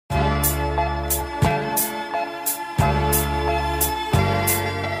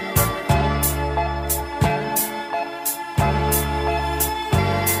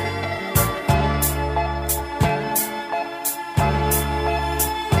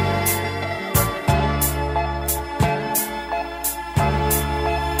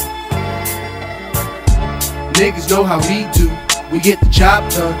Niggas know how we do, we get the job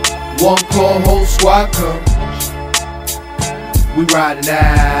done. One call, whole squad come. We riding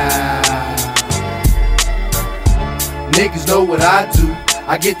out. Niggas know what I do,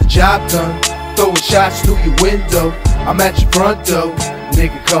 I get the job done. Throwing shots through your window, I'm at your front door.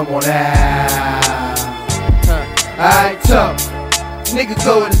 Nigga, come on out. Alright, tough. Nigga,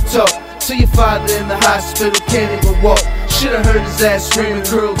 go in the talk to your father in the hospital, can't even walk. Shoulda heard his ass screaming,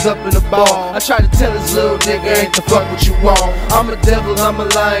 curled up in a ball. I tried to tell his little nigga, ain't the fuck what you want. I'm a devil, I'm a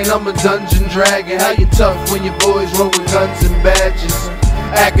lion, I'm a dungeon dragon. How you tough when your boys roll with guns and badges?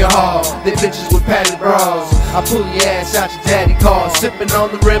 Acting hard, they bitches with padded bras. I pull your ass out your daddy car. Sipping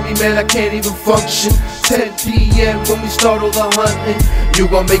on the Remy, man, I can't even function. 10 p.m. when we start all the hunting. You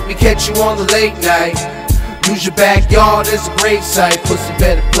gon' make me catch you on the late night. Use your backyard as a grave site. Pussy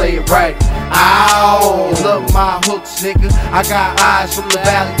better play it right. Ow, love my hooks, nigga. I got eyes from the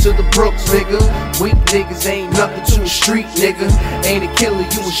valley to the brooks, nigga. Weak niggas ain't nothing to a street, nigga. Ain't a killer,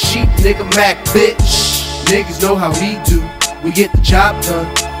 you a sheep, nigga. Mac, bitch. Niggas know how we do, we get the job done.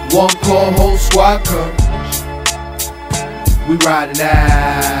 One call, whole squad come. We riding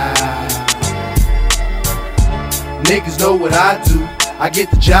out. Niggas know what I do, I get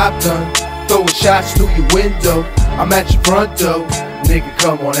the job done. Throwing shots through your window, I'm at your front door. Nigga,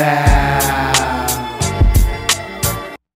 come on out.